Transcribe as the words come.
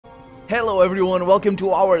Hello everyone, welcome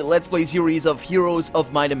to our Let's Play series of Heroes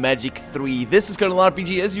of Might and Magic 3. This is Colonel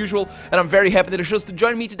RPG as usual, and I'm very happy that you chose to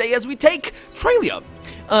join me today as we take Tralia.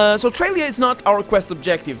 So Tralia is not our quest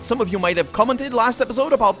objective. Some of you might have commented last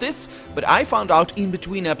episode about this, but I found out in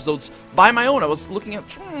between episodes by my own. I was looking at,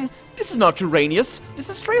 this is not Tyranius, this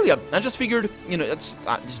is Tralia. I just figured, you know, that's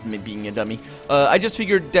just me being a dummy. I just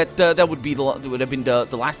figured that that would have been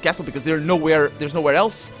the last castle because there's nowhere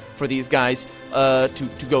else for these guys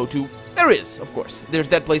to go to. There is, of course. There's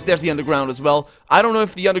that place. There's the underground as well. I don't know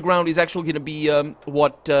if the underground is actually going to be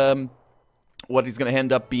what is going to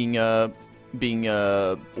end up being where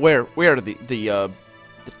the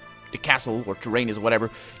castle or Tyranius or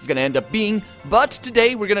whatever is going to end up being. But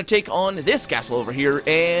today we're going to take on this castle over here,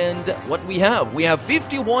 and what we have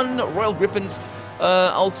 51 Royal Griffins.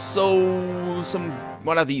 Also some,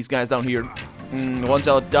 what are these guys down here? One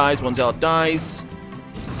zealot dies.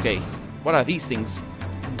 Okay, what are these things?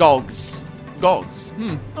 Gogs.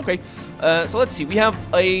 Okay. So let's see. We have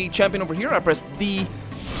a champion over here. I press D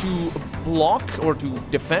to block or to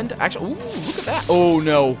defend. Actually, ooh, look at that. Oh,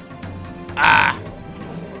 no.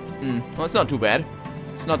 Well, it's not too bad.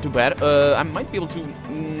 I might be able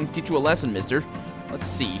to teach you a lesson, mister. Let's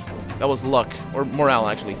see. That was luck. Or morale,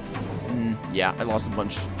 actually. Yeah, I lost a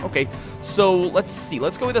bunch. Okay, so let's see.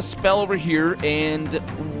 Let's go with a spell over here and...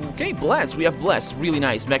 Okay, Bless. We have Bless. Really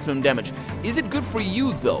nice. Maximum damage. Is it good for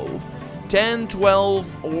you, though? 10,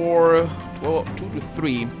 12, or 12, 2 to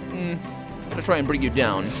 3. I'm gonna try and bring you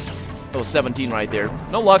down. Oh, 17 right there.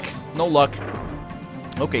 No luck.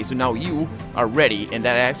 Okay, so now you are ready, and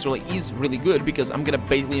that actually is really good because I'm gonna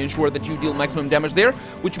basically ensure that you deal maximum damage there,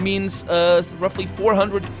 which means roughly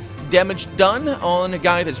 400 damage done on a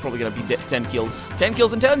guy that's probably gonna be 10 kills. 10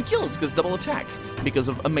 kills and 10 kills, because double attack, because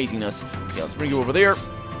of amazingness. Okay, let's bring you over there.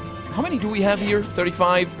 How many do we have here?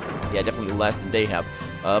 35? Yeah, definitely less than they have.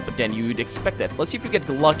 But then you'd expect that. Let's see if you get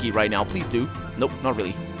lucky right now. Please do. Nope, not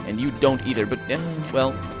really. And you don't either, but,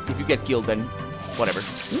 well, if you get killed, then whatever.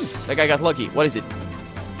 That guy got lucky. What is it?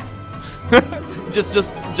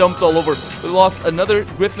 just jumps all over. We lost another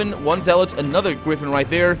griffin, one zealot, another griffin right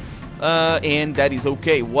there. And that is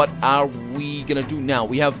okay. What are we gonna do now?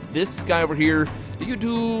 We have this guy over here. Do you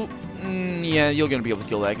do... yeah, you're gonna be able to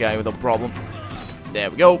kill that guy without problem. There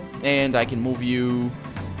we go. And I can move you...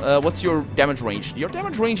 what's your damage range? Your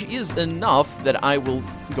damage range is enough that I will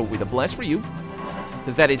go with a blast for you.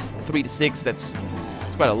 Because that is 3 to 6. That's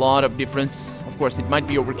quite a lot of difference. Of course, it might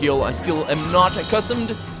be overkill. I still am not accustomed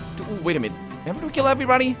to... Ooh, wait a minute. Haven't we killed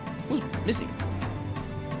everybody? Who's missing?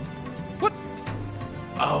 What?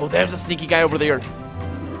 Oh, there's a sneaky guy over there.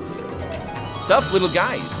 Tough little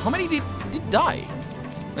guys. How many did die?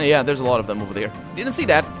 Oh, yeah, there's a lot of them over there. Didn't see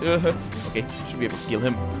that. Okay, should be able to kill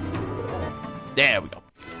him. There we go.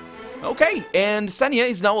 Okay, and Sanya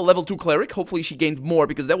is now a level 2 cleric. Hopefully she gained more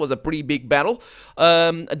because that was a pretty big battle.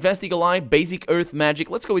 Advanced Eagle Eye, basic Earth Magic.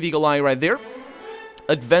 Let's go with Eagle Eye right there.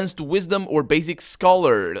 Advanced Wisdom or Basic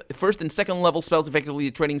Scholar. First and second level spells, effectively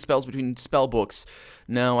trading spells between spell books.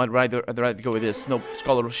 No, I'd rather go with this. No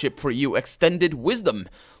scholarship for you. Extended Wisdom.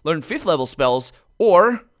 Learn 5th level spells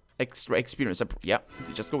or extra experience. Yeah,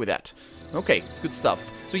 just go with that. Okay, good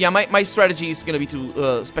stuff. So yeah, my strategy is going to be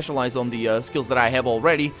to specialize on the skills that I have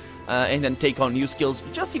already and then take on new skills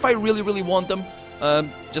just if I really want them,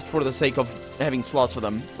 just for the sake of having slots for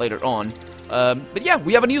them later on. But yeah,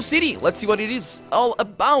 we have a new city. Let's see what it is all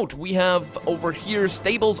about. We have over here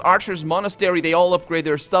stables, archers, monastery. They all upgrade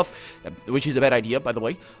their stuff, which is a bad idea, by the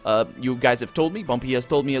way. You guys have told me. Bumpy has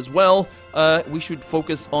told me as well. We should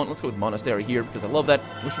focus on... Let's go with monastery here because I love that.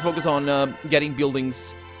 We should focus on getting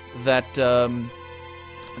buildings that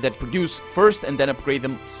that produce first and then upgrade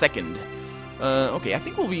them second. Okay, I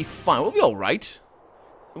think we'll be fine. We'll be all right.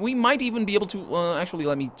 We might even be able to... actually,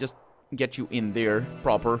 let me just get you in there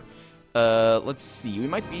proper. Let's see. We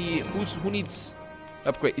might be... Who needs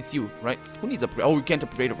upgrade? It's you, right? Who needs upgrade? Oh, we can't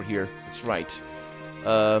upgrade over here. That's right.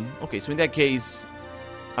 Okay, so in that case,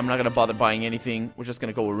 I'm not gonna bother buying anything. We're just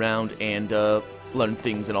gonna go around and learn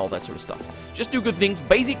things and all that sort of stuff. Just do good things.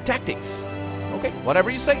 Basic tactics. Okay, whatever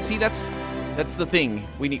you say. See, that's the thing.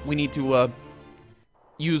 We need to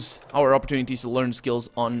use our opportunities to learn skills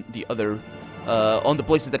on the other... on the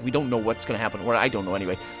places that we don't know what's gonna happen, or I don't know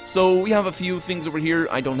anyway. So we have a few things over here.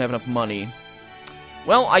 I don't have enough money.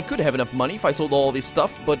 Well, I could have enough money if I sold all this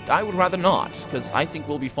stuff, but I would rather not, because I think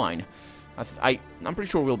we'll be fine. I'm pretty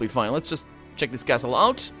sure we'll be fine. Let's just check this castle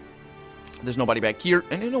out. There's nobody back here,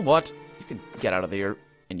 and you know what? You can get out of there,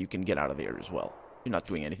 and you can get out of there as well. You're not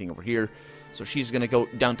doing anything over here. So she's gonna go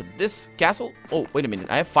down to this castle. Oh, wait a minute.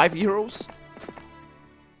 I have 5 heroes?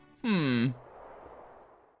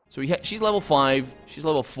 So she's level 5, she's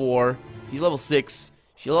level 4, he's level 6,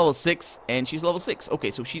 she's level 6, and she's level 6.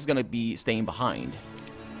 Okay, so she's gonna be staying behind.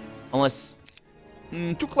 Unless...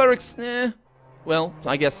 2 clerics, well,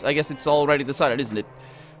 I guess it's already decided, isn't it?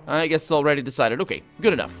 I guess it's already decided. Okay,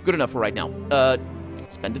 good enough for right now.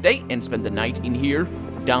 Spend the day and spend the night in here,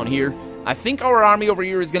 down here. I think our army over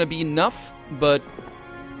here is gonna be enough, but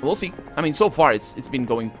we'll see. I mean, so far it's been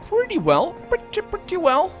going pretty well, pretty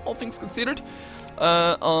well, all things considered.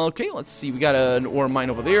 Okay, let's see. We got an ore mine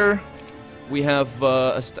over there. We have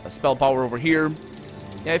a spell power over here.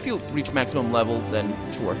 Yeah, if you reach maximum level, then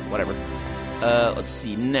sure, whatever. Let's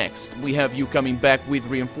see, next. We have you coming back with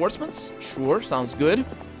reinforcements. Sure, sounds good.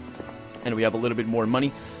 And we have a little bit more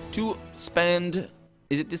money to spend.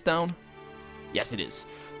 Is it this town? Yes, it is.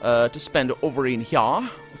 To spend over in here.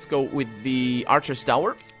 Let's go with the Archer's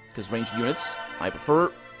Tower, because ranged units, I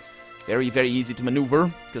prefer. Very, very easy to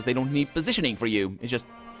maneuver, because they don't need positioning for you. It's just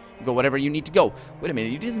go whatever you need to go. Wait a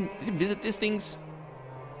minute, you didn't visit these things?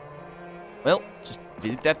 Well, just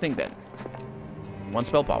visit that thing then. 1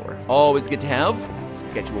 spell power. Always good to have. Let's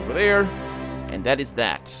get you over there. And that is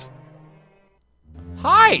that.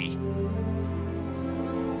 Hi!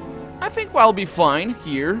 I think I'll be fine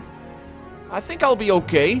here. I think I'll be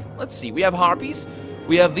okay. Let's see. We have harpies.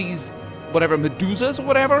 We have these, whatever, medusas or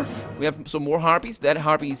whatever. We have some more harpies. That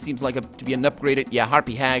harpy seems like to be an upgraded, yeah,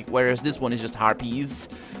 harpy hag, whereas this one is just harpies.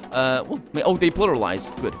 Well, oh, they pluralize.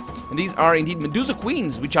 Good. And these are indeed Medusa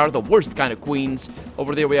queens, which are the worst kind of queens.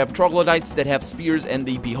 Over there we have troglodytes that have spears and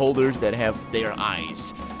the beholders that have their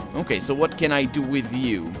eyes. Okay, so what can I do with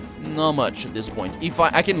you? Not much at this point. If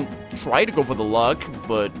I can try to go for the luck,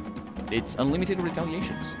 but it's unlimited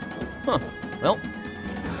retaliations. Huh. Well,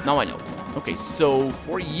 now I know. Okay, so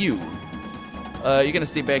for you, you're gonna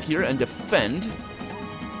stay back here and defend.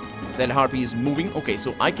 That harpy is moving. Okay,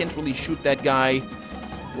 so I can't really shoot that guy.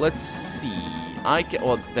 Let's see.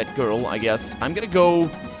 Well, that girl, I guess. I'm gonna go...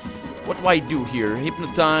 What do I do here?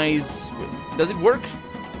 Hypnotize... Does it work?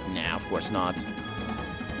 Nah, of course not.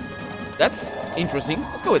 That's interesting.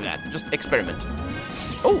 Let's go with that. Just experiment.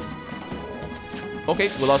 Oh! Okay,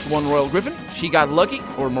 we lost 1 Royal Griffin. She got lucky,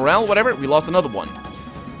 or morale, whatever. We lost another one.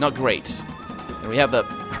 Not great. And we have the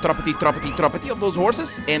troppity of those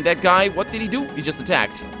horses. And that guy, what did he do? He just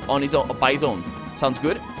attacked on his own, by his own. Sounds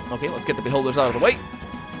good. Okay, let's get the beholders out of the way.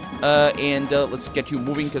 Let's get you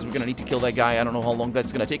moving, because we're gonna need to kill that guy. I don't know how long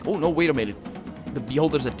that's gonna take. Oh, no, wait a minute. The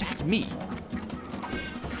beholders attacked me.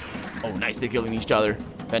 Oh, nice, they're killing each other.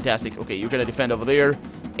 Fantastic. Okay, you're gonna defend over there.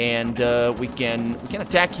 And, we can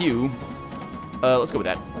attack you. Let's go with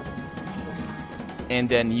that. And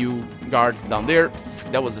then you guard down there.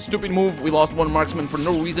 That was a stupid move. We lost 1 marksman for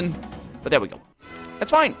no reason. But there we go.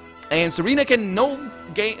 That's fine. And Serena can no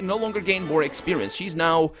longer gain more experience. She's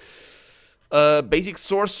now... basic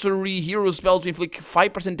sorcery, hero spells to inflict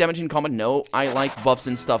 5% damage in combat. No, I like buffs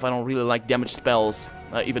and stuff. I don't really like damage spells,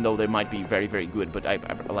 even though they might be very, very good. But I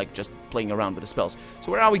like just playing around with the spells.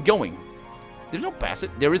 So where are we going? There's no passage.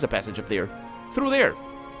 There is a passage up there. Through there.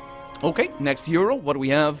 Okay, next hero. What do we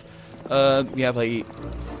have? We have a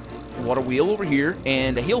water wheel over here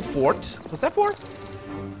and a hill fort. What's that for?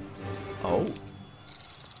 Oh.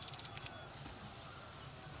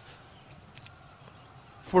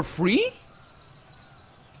 For free?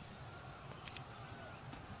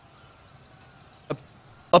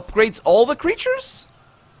 Upgrades all the creatures?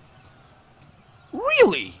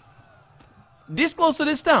 Really? This close to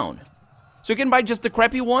this town? So you can buy just the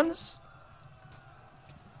crappy ones?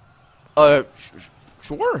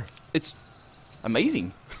 Sure. It's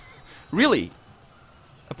amazing. Really?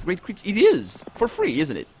 Upgrade creature? It is. For free,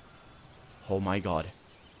 isn't it? Oh my god.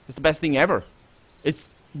 It's the best thing ever.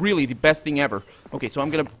 It's really the best thing ever. Okay, so I'm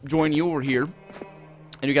gonna join you over here.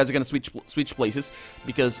 And you guys are gonna switch places,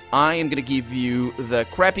 because I am gonna give you the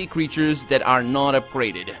crappy creatures that are not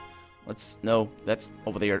upgraded. No, that's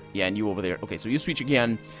over there. Yeah, and you over there. Okay, so you switch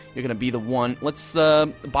again. You're gonna be the one. Let's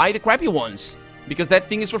buy the crappy ones, because that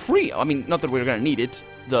thing is for free. I mean, not that we're gonna need it.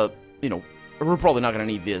 We're probably not gonna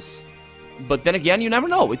need this. But then again, you never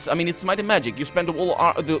know. It's might and magic. You spend the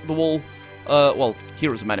whole, well,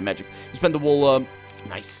 heroes of might and magic. You spend the whole,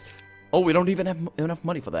 nice. Oh, we don't even have enough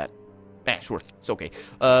money for that. Sure, it's okay.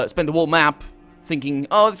 Spend the whole map thinking,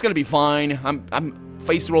 oh, it's gonna be fine. I'm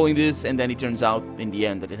face rolling this, and then it turns out in the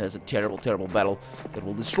end that it has a terrible, terrible battle that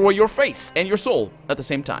will destroy your face and your soul at the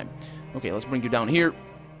same time. Okay, let's bring you down here.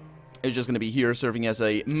 It's just gonna be here serving as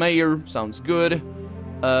a mayor. Sounds good.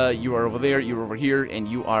 You are over there, you're over here, and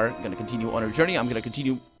you are gonna continue on our journey. I'm gonna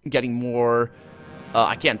continue getting more.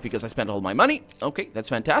 I can't because I spent all my money. Okay, that's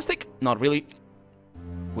fantastic. Not really.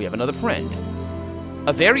 We have another friend.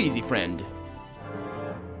 A very easy friend.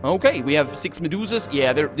 Okay, we have 6 Medusas.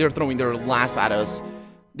 Yeah, they're throwing their last at us.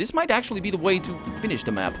 This might actually be the way to finish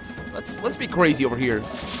the map. Let's be crazy over here.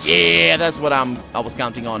 Yeah, that's what I was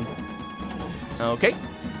counting on. Okay,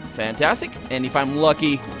 fantastic. And if I'm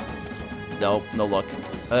lucky, no luck.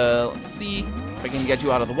 Let's see if I can get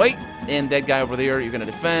you out of the way. And that guy over there, you're gonna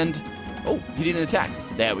defend. Oh, he didn't attack.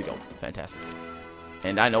 There we go. Fantastic.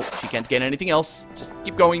 And I know she can't get anything else. Just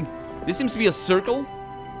keep going. This seems to be a circle.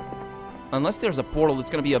 Unless there's a portal, it's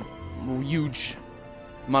gonna be a huge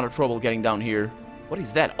amount of trouble getting down here. What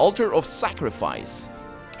is that? Altar of Sacrifice.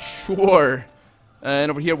 Sure. And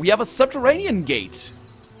over here, we have a subterranean gate.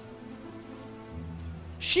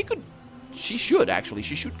 She should, actually.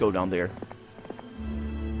 She should go down there.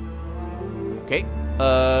 Okay.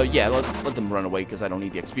 Yeah, let them run away, because I don't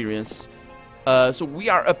need the experience. So we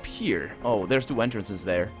are up here. Oh, there's 2 entrances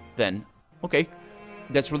there, then. Okay.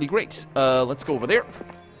 That's really great. Let's go over there.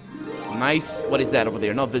 Nice. What is that over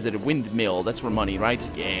there? Not visited. Windmill. That's for money,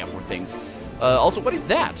 right? Yeah, for things. Also, what is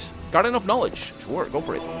that? Garden of Knowledge. Sure, go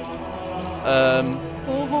for it.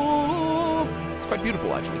 It's quite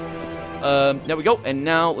beautiful, actually. There we go. And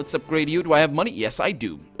now, let's upgrade you. Do I have money? Yes, I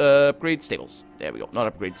do. Upgrade stables. There we go. Not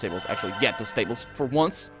upgrade stables. Actually, get the stables for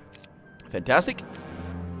once. Fantastic.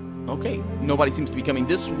 Okay. Nobody seems to be coming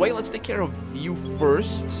this way. Let's take care of you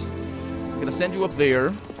first. I'm gonna send you up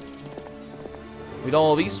there. With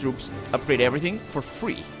all these troops, upgrade everything for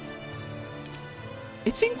free.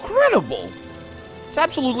 It's incredible. It's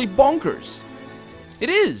absolutely bonkers. It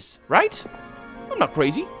is, right? I'm not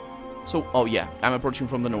crazy. So, oh yeah, I'm approaching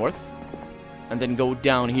from the north. And then go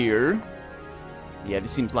down here. Yeah,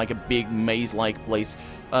 this seems like a big maze-like place.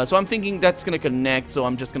 So I'm thinking that's going to connect, so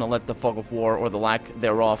I'm just going to let the fog of war, or the lack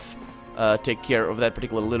thereof, take care of that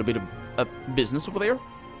particular little bit of business over there.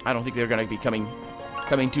 I don't think they're going to be coming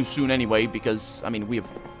too soon anyway, because, I mean, we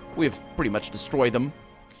have pretty much destroyed them.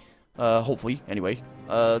 Hopefully, anyway.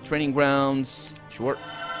 Training grounds, sure.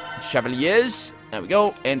 Chevaliers, there we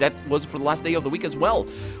go. And that was for the last day of the week as well.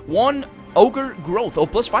 1 ogre growth, oh,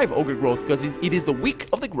 +5 ogre growth, because it is the week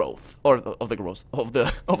of the growth, or of the growth, of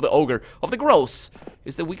the ogre, of the gross.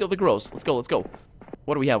 It's the week of the gross. Let's go, let's go.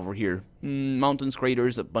 What do we have over here? Mountains,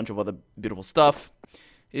 craters, a bunch of other beautiful stuff.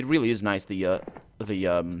 It really is nice, the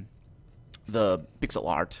pixel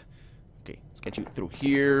art. Okay, let's get you through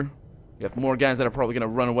here. We have more guys that are probably gonna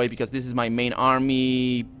run away because this is my main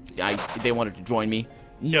army. They wanted to join me.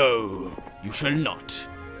 No, you shall not.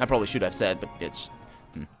 I probably should have said, but it's...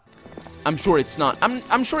 I'm sure it's not.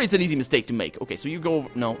 I'm sure it's an easy mistake to make. Okay, so you go over...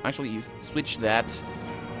 No, actually, you switch that.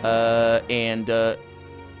 No.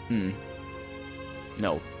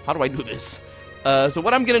 How do I do this? So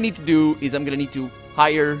what I'm gonna need to do is I'm gonna need to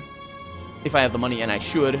hire... If I have the money, and I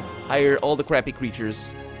should, hire all the crappy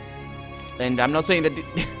creatures. And I'm not saying that...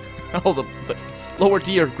 all the lower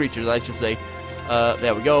tier creatures, I should say.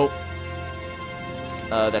 There we go.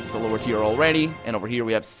 That's the lower tier already. And over here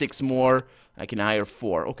we have 6 more. I can hire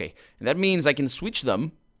 4. Okay. And that means I can switch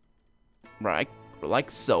them. Right.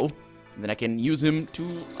 Like so. And then I can use him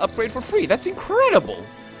to upgrade for free. That's incredible.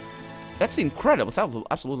 That's incredible. It's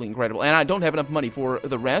absolutely incredible. And I don't have enough money for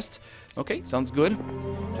the rest. Okay. Sounds good.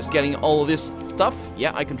 Just getting all of this stuff.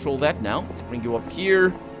 Yeah, I control that now. Let's bring you up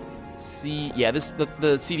here. See. Yeah, this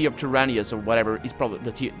the city of Tyrannius or whatever is probably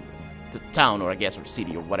the town, or I guess, or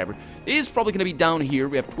city, or whatever, is probably going to be down here.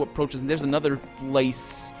 We have 2 approaches, and there's another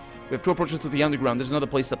place. We have 2 approaches to the underground. There's another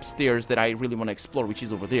place upstairs that I really want to explore, which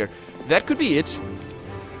is over there. That could be it.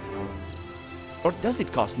 Or does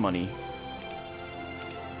it cost money?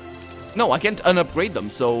 No, I can't unupgrade them,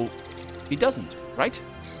 so it doesn't, right?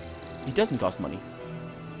 It doesn't cost money.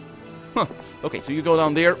 Huh. Okay, so you go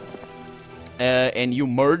down there, and you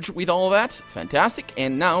merge with all of that. Fantastic.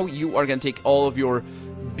 And now you are going to take all of your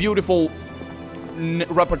beautiful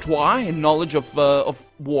repertoire and knowledge of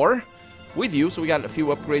war with you. So we got a few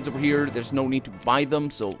upgrades over here. There's no need to buy them,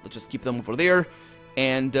 so let's just keep them over there.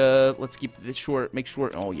 And let's keep this short. Make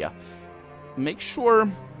sure. Oh yeah, make sure.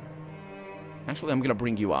 Actually, I'm gonna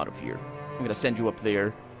bring you out of here. I'm gonna send you up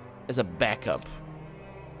there as a backup.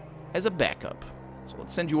 As a backup. So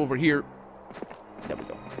let's send you over here. There we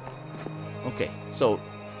go. Okay. So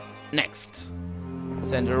next.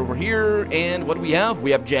 Send her over here, and what do we have?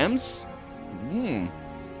 We have gems.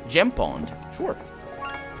 Gem pond. Sure.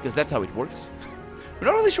 Because that's how it works. We're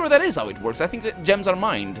not really sure that is how it works. I think that gems are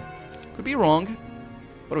mined. Could be wrong.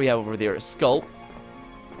 What do we have over there? A skull.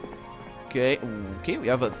 Okay. Okay, we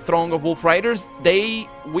have a throng of wolf riders. They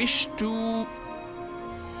wish to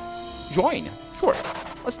join. Sure.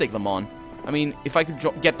 Let's take them on. I mean, if I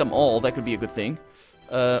could get them all, that could be a good thing.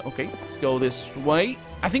 Okay, let's go this way.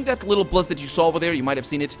 I think that little plus that you saw over there, you might have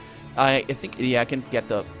seen it. I think, yeah, I can get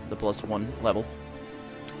the +1 level.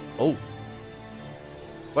 Oh.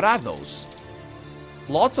 What are those?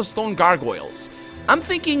 Lots of stone gargoyles. I'm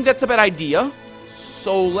thinking that's a bad idea.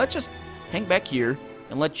 So let's just hang back here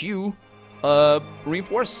and let you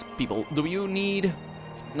reinforce people. Do you need...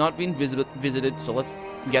 Not being visited, so let's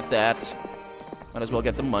get that. Might as well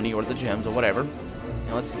get the money or the gems or whatever.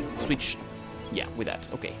 And let's switch... Yeah, with that.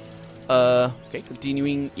 Okay. Okay,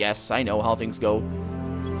 continuing. Yes, I know how things go.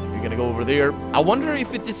 You're gonna go over there. I wonder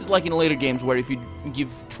if this is like in later games where if you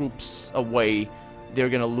give troops away, they're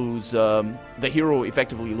gonna lose... the hero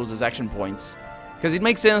effectively loses action points. Because it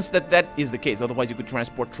makes sense that that is the case. Otherwise, you could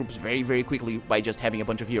transport troops very, very quickly by just having a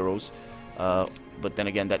bunch of heroes. But then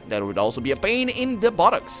again, that would also be a pain in the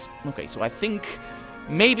buttocks. Okay, so I think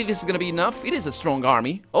maybe this is gonna be enough. It is a strong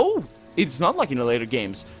army. Oh, it's not like in the later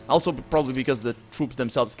games. Also, probably because the troops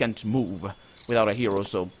themselves can't move without a hero,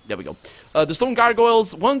 so there we go. The stone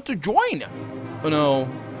gargoyles want to join. Oh no.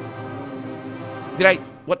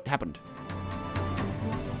 What happened?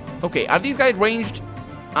 Okay, are these guys ranged?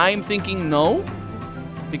 I'm thinking no.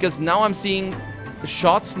 Because now I'm seeing the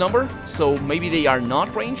shots number, so maybe they are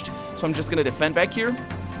not ranged. So I'm just gonna defend back here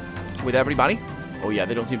with everybody. Oh yeah,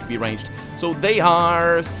 they don't seem to be ranged. So they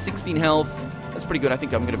are 16 health. That's pretty good. I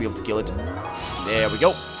think I'm gonna be able to kill it. There we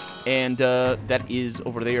go. And that is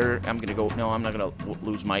over there. I'm gonna go. No, I'm not gonna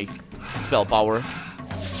lose my spell power.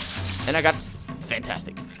 And I got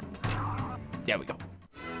fantastic. There we go.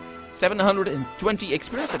 720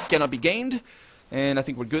 experience that cannot be gained. And I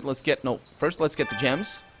think we're good. Let's get... No, first let's get the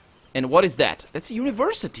gems. And what is that? That's a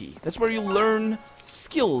university. That's where you learn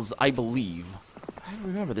skills, I believe. I don't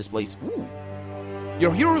remember this place. Ooh.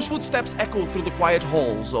 Your hero's footsteps echo through the quiet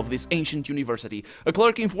halls of this ancient university. A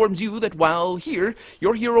clerk informs you that while here,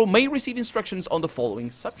 your hero may receive instructions on the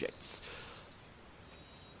following subjects.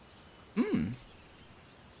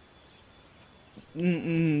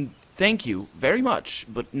 Thank you very much,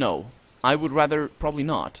 but no. I would rather probably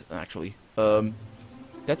not, actually.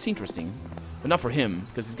 That's interesting. But not for him,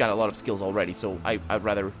 because he's got a lot of skills already, so I'd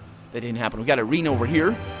rather that didn't happen. We got Arena over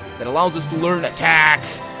here that allows us to learn attack.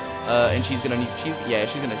 And she's gonna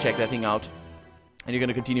check that thing out. And you're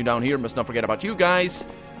gonna continue down here. Must not forget about you guys,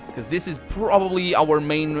 because this is probably our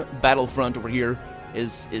main battlefront over here.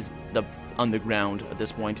 Is the underground at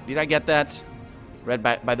this point. Did I get that? Read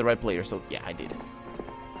by the red player. So yeah, I did.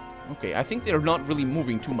 Okay, I think they're not really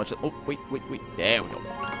moving too much. Oh wait. There we go.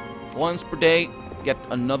 Once per day. Get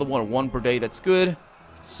another one per day. That's good.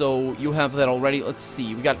 So you have that already. Let's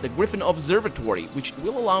see. We got the Griffin Observatory, which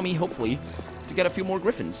will allow me, hopefully, to get a few more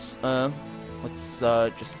griffins. Let's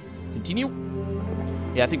just continue.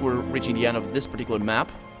 Yeah, I think we're reaching the end of this particular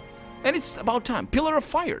map. And it's about time. Pillar of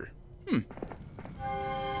Fire.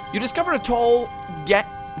 You discover a tall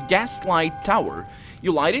gaslight tower.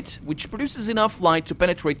 You light it, which produces enough light to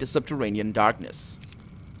penetrate the subterranean darkness.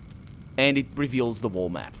 And it reveals the wall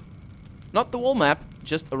map. Not the wall map,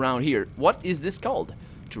 just around here. What is this called?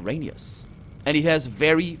 Terranius. And it has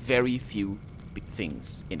very, very few big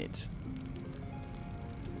things in it.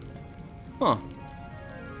 Huh.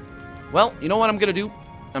 Well, you know what I'm gonna do?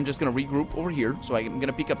 I'm just gonna regroup over here. So I'm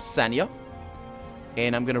gonna pick up Sanya.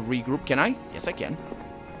 And I'm gonna regroup. Can I? Yes, I can.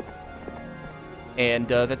 And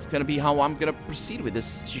that's gonna be how I'm gonna proceed with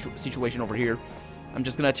this situation over here. I'm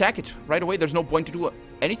just gonna attack it right away. There's no point to do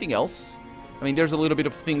anything else. I mean, there's a little bit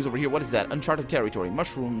of things over here. What is that? Uncharted territory.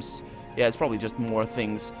 Mushrooms. Yeah, it's probably just more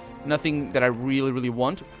things. Nothing that I really, really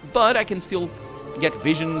want. But I can still get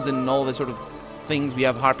visions and all this sort of things. We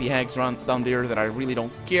have harpy hags around down there that I really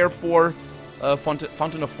don't care for.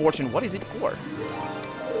 Fountain of Fortune. What is it for?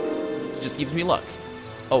 It just gives me luck.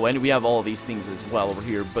 Oh, and we have all these things as well over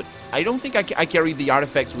here. But I don't think I carry the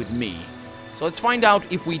artifacts with me. So let's find out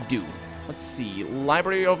if we do. Let's see.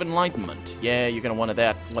 Library of Enlightenment. Yeah, you're going to want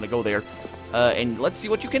to go there. And let's see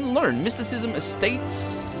what you can learn. Mysticism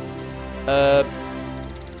Estates.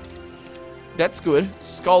 That's good.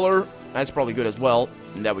 Scholar. That's probably good as well.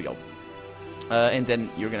 And there we go. And then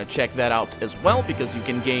you're going to check that out as well, because you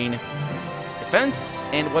can gain defense.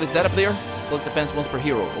 And what is that up there? Plus defense once per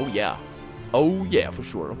hero. Oh, yeah. Oh, yeah, for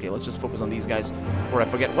sure. Okay, let's just focus on these guys before I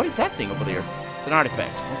forget. What is that thing over there? It's an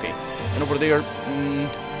artifact. Okay. And over there,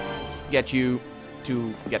 let's get you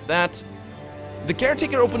to get that. The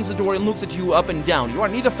caretaker opens the door and looks at you up and down. You are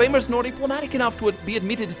neither famous nor diplomatic enough to be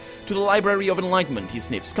admitted to the Library of Enlightenment, he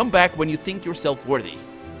sniffs. Come back when you think yourself worthy.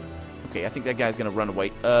 Okay, I think that guy's gonna run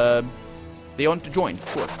away. They want to join.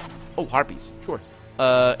 Sure. Oh, harpies. Sure.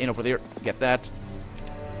 And over there, get that.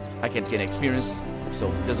 I can't get experience,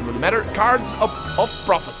 so it doesn't really matter. Cards of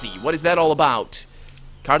Prophecy. What is that all about?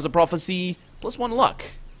 Cards of Prophecy, +1 luck.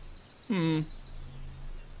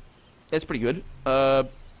 That's pretty good. Let's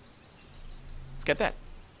get that.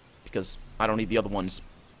 Because I don't need the other ones.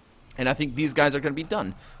 And I think these guys are going to be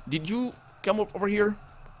done. Did you come up over here?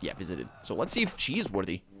 Yeah, visited. So let's see if she is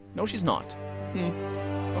worthy. No, she's not.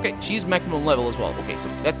 Okay, she's maximum level as well. Okay, so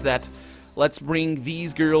that's that. Let's bring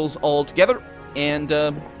these girls all together. And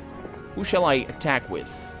who shall I attack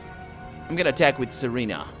with? I'm going to attack with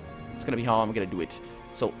Serena. It's going to be how I'm going to do it.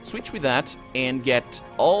 So switch with that and get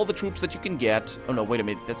all the troops that you can get. Oh no, wait a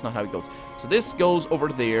minute. That's not how it goes. So this goes over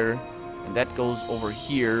there. And that goes over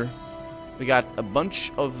here. We got a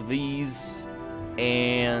bunch of these.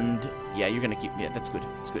 And yeah, you're going to keep... Yeah, that's good.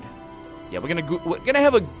 That's good. Yeah, we're gonna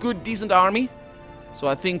have a good, decent army. So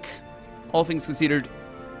I think, all things considered,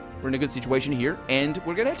 we're in a good situation here. And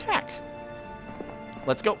we're gonna attack.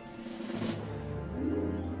 Let's go.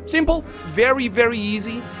 Simple. Very, very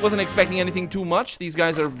easy. Wasn't expecting anything too much. These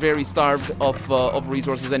guys are very starved of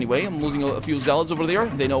resources anyway. I'm losing a few zealots over there.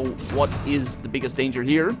 They know what is the biggest danger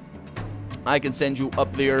here. I can send you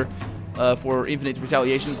up there for infinite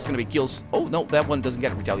retaliation. It's gonna be kills. Oh, no, that one doesn't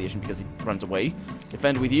get retaliation because he runs away.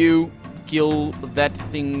 Defend with you. Kill that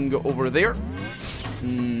thing over there.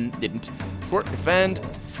 Didn't. Short defend.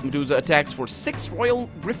 Medusa attacks for 6 Royal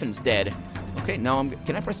Griffins dead. Okay, now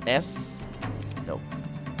can I press S? No.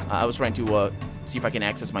 I was trying to see if I can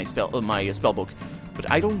access my spell book, but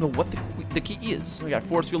I don't know what the key is. We got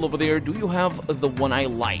force field over there. Do you have the one I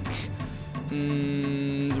like?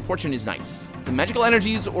 The fortune is nice. The magical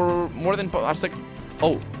energies or more than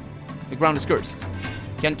oh, the ground is cursed.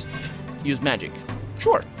 Can't use magic.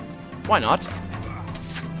 Sure. Why not?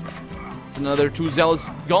 It's another 2 zealots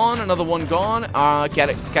gone, another one gone.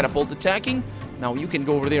 Catapult attacking. Now you can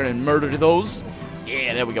go over there and murder those.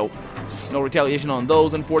 Yeah, there we go. No retaliation on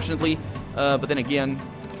those, unfortunately. But then again,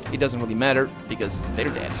 it doesn't really matter because they're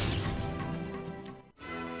dead.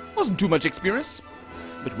 Wasn't too much experience,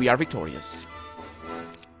 but we are victorious.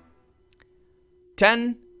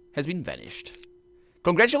 10 has been vanished.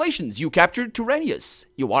 Congratulations, you captured Tyrannus.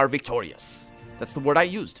 You are victorious. That's the word I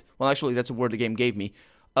used. Well, actually, that's a word the game gave me.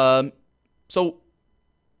 So,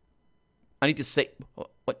 I need to say...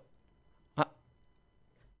 What?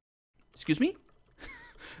 Excuse me?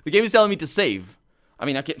 The game is telling me to save. I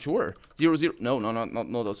mean, I can't... Sure. 0, 0...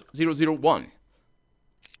 No, those. 0, 0, 1.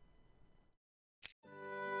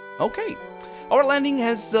 Okay. Our landing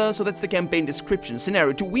has, so that's the campaign description.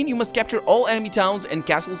 Scenario: to win, you must capture all enemy towns and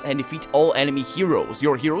castles and defeat all enemy heroes.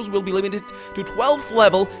 Your heroes will be limited to 12th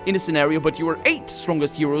level in the scenario, but your 8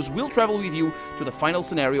 strongest heroes will travel with you to the final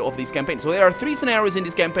scenario of this campaign. So there are 3 scenarios in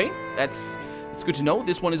this campaign. That's good to know.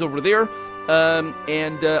 This one is over there,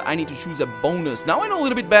 and I need to choose a bonus. Now I know a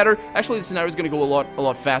little bit better. Actually, the scenario is going to go a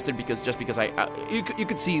lot faster because you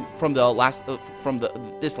could see from the last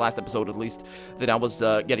this last episode at least that I was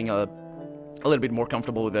getting a little bit more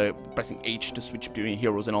comfortable with pressing H to switch between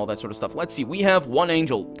heroes and all that sort of stuff. Let's see. We have 1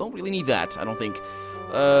 angel. Don't really need that, I don't think.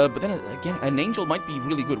 But then again, an angel might be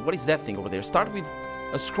really good. What is that thing over there? Start with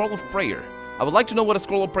a scroll of prayer. I would like to know what a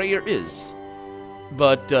scroll of prayer is.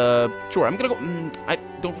 But, sure, I'm gonna go... I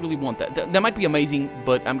don't really want that. That might be amazing,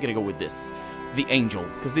 but I'm gonna go with this. The angel,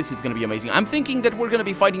 because this is gonna be amazing. I'm thinking that we're gonna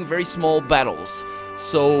be fighting very small battles.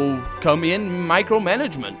 So, come in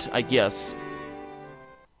micromanagement, I guess.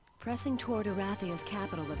 Pressing toward Erathia's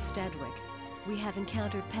capital of Stedwick, we have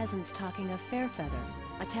encountered peasants talking of Fairfeather,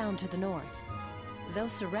 a town to the north. Though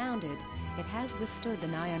surrounded, it has withstood the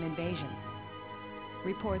Nyan invasion.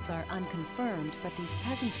 Reports are unconfirmed, but these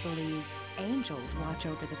peasants believe angels watch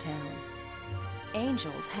over the town.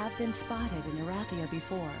 Angels have been spotted in Erathia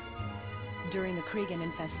before. During the Cregan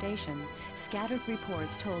infestation, scattered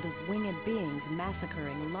reports told of winged beings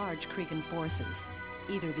massacring large Cregan forces.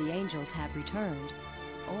 Either the angels have returned,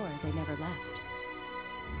 or they never left.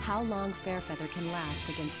 How long Fairfeather can last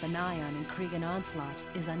against the Nyan and Cregan onslaught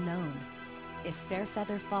is unknown. If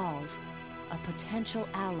Fairfeather falls, a potential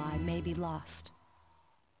ally may be lost.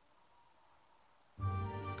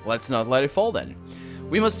 Let's not let it fall then.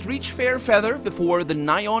 We must reach Fairfeather before the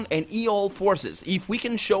Nyan and Eol forces. If we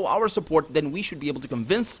can show our support, then we should be able to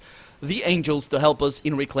convince the angels to help us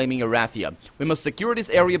in reclaiming Erathia. We must secure this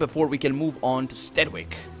area before we can move on to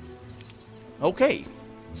Stedwick. Okay,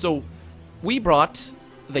 so we brought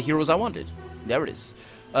the heroes I wanted. There it is.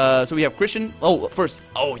 So we have Christian. Oh, first.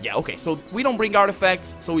 Oh, yeah, okay. So we don't bring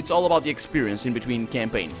artifacts, so it's all about the experience in between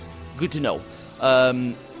campaigns. Good to know.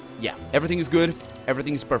 Yeah, everything is good.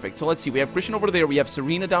 Everything is perfect. So let's see. We have Christian over there. We have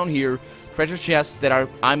Serena down here. Treasure chests that are...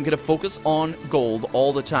 I'm going to focus on gold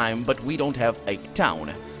all the time, but we don't have a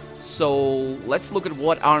town. So let's look at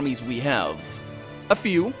what armies we have. A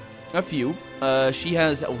few. She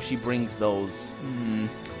has... Oh, she brings those.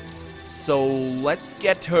 So, let's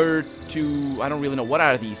get her to... I don't really know. What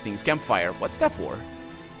are these things? Campfire. What's that for?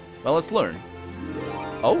 Well, let's learn.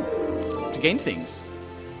 Oh, to gain things.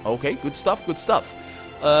 Okay, good stuff, good stuff.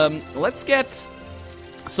 Let's get...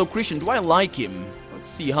 So, Christian, do I like him? Let's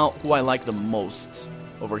see who I like the most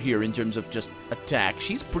over here in terms of just attack.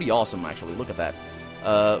 She's pretty awesome, actually. Look at that.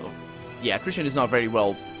 Yeah, Christian is not very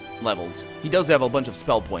well leveled. He does have a bunch of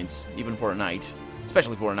spell points, even for a knight.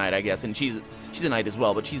 Especially for a knight, I guess. And she's a knight as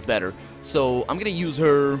well, but she's better. So, I'm gonna use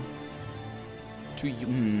her to...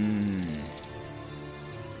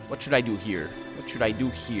 What should I do here? What should I do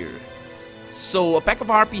here? So, a pack of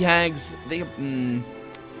harpy hags, they...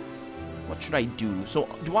 what should I do? So,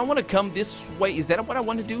 do I want to come this way? Is that what I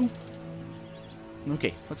want to do?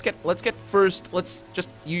 Okay, let's get first, let's just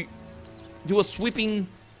do a sweeping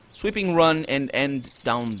run and end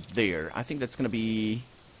down there. I think that's gonna be...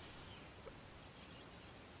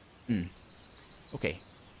 Okay,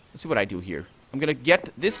 let's see what I do here. I'm gonna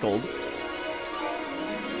get this gold.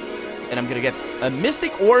 And I'm gonna get a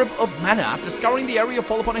Mystic Orb of Mana. After scouring the area,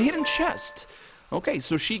 fall upon a hidden chest. Okay,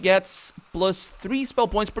 so she gets +3 spell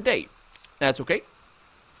points per day. That's okay.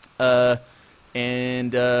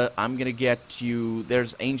 And I'm gonna get you...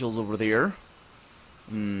 There's angels over there.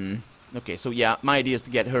 Okay, so yeah, my idea is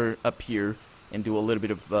to get her up here and do a little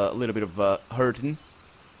bit of hurting.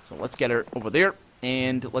 So let's get her over there.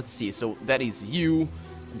 And let's see, so that is you.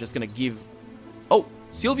 I'm just gonna give... Oh,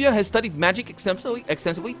 Sylvia has studied magic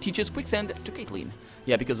extensively, teaches quicksand to Caitlin.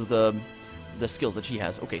 Yeah, because of the skills that she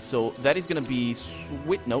has. Okay, so that is gonna be...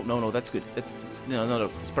 No, that's good. No,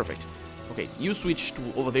 it's perfect. Okay, you switch to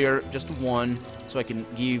over there, just to 1, so I can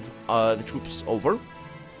give the troops over.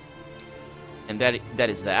 And that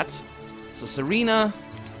is that. So Serena...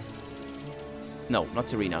 No, not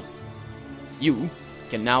Serena. You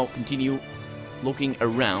can now continue looking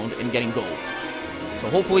around and getting gold. So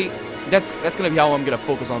hopefully, that's gonna be how I'm gonna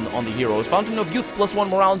focus on the heroes. Fountain of Youth, +1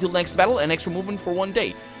 morale until next battle, and extra movement for 1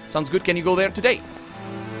 day. Sounds good, can you go there today?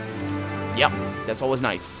 Yep, that's always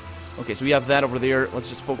nice. Okay, so we have that over there. Let's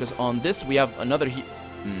just focus on this. We have another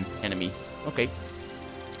enemy. Okay.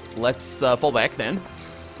 Let's fall back then.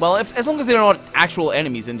 Well, as long as they're not actual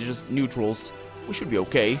enemies and they're just neutrals, we should be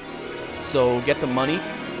okay. So, get the money.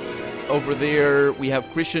 Over there, we have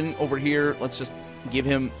Christian over here. Let's just give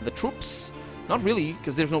him the troops. Not really,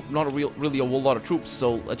 because there's not really a whole lot of troops.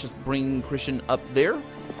 So, let's just bring Christian up there.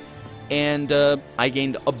 And I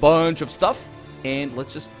gained a bunch of stuff. And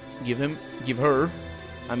let's just give her...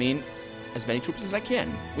 I mean, as many troops as I can,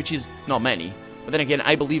 which is not many. But then again,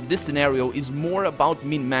 I believe this scenario is more about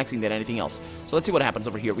min-maxing than anything else. So let's see what happens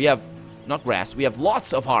over here. We have, not grass, we have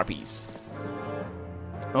lots of harpies.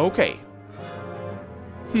 Okay.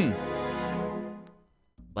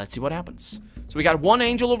 Let's see what happens. So we got 1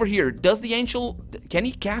 angel over here. Does the angel, can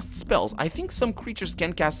he cast spells? I think some creatures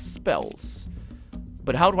can cast spells.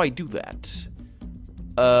 But how do I do that?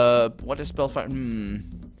 What is spell fire?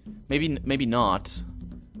 Maybe not.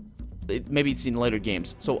 Maybe it's in later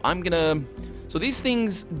games. So I'm gonna... So these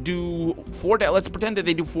things do 4 damage. Let's pretend that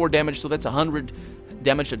they do 4 damage, so that's 100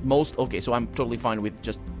 damage at most. Okay, so I'm totally fine with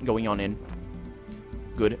just going on in.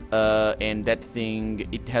 Good. And that thing,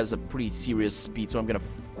 it has a pretty serious speed, so I'm gonna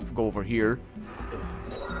go over here.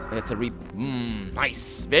 And it's a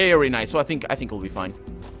nice. Very nice. So I think we'll be fine.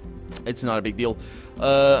 It's not a big deal.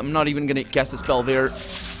 I'm not even gonna cast a spell there.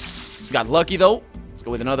 Got lucky, though. Let's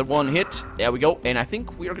go with another 1 hit. There we go. And I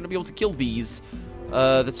think we are going to be able to kill these.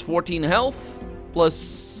 That's 14 health. Plus,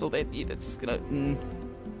 so that's going to...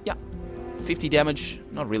 yeah. 50 damage.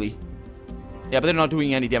 Not really. Yeah, but they're not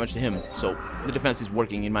doing any damage to him. So, the defense is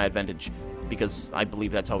working in my advantage. Because I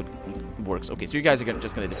believe that's how it works. Okay, so you guys are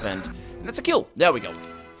just going to defend. And that's a kill. There we go.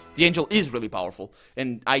 The angel is really powerful.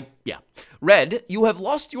 And yeah. Red, you have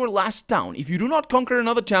lost your last town. If you do not conquer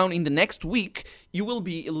another town in the next week, you will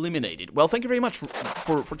be eliminated. Well, thank you very much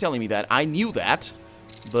for telling me that. I knew that,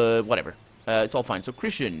 but whatever. It's all fine. So,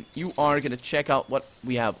 Christian, you are going to check out what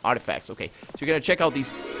we have. Artifacts. Okay, so you're going to check out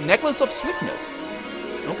these Necklace of Swiftness.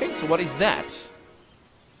 Okay, so what is that?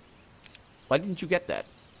 Why didn't you get that?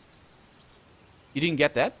 You didn't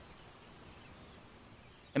get that?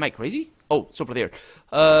 Am I crazy? Oh, it's over there.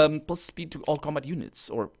 Plus speed to all combat units,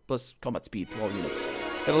 or plus combat speed to all units.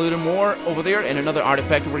 Got a little more over there, and another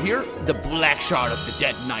artifact over here. The Black Shard of the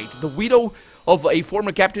Dead Knight. The widow of a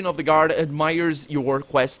former captain of the guard admires your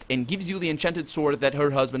quest and gives you the enchanted sword that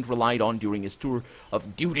her husband relied on during his tour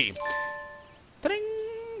of duty. Ta-ding!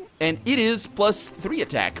 And it is +3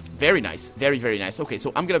 attack. Very nice. Very, very nice. Okay,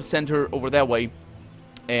 so I'm gonna send her over that way,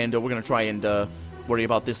 and we're gonna try and worry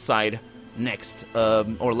about this side next,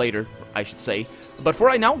 or later, I should say. But for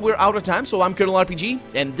right now, we're out of time, so I'm Colonel RPG,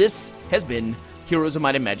 and this has been Heroes of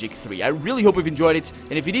Might and Magic 3. I really hope you've enjoyed it,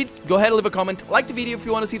 and if you did, go ahead and leave a comment, like the video if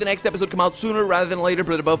you want to see the next episode come out sooner rather than later,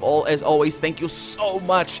 but above all, as always, thank you so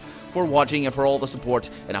much for watching and for all the support,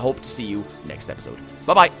 and I hope to see you next episode.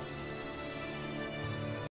 Bye-bye!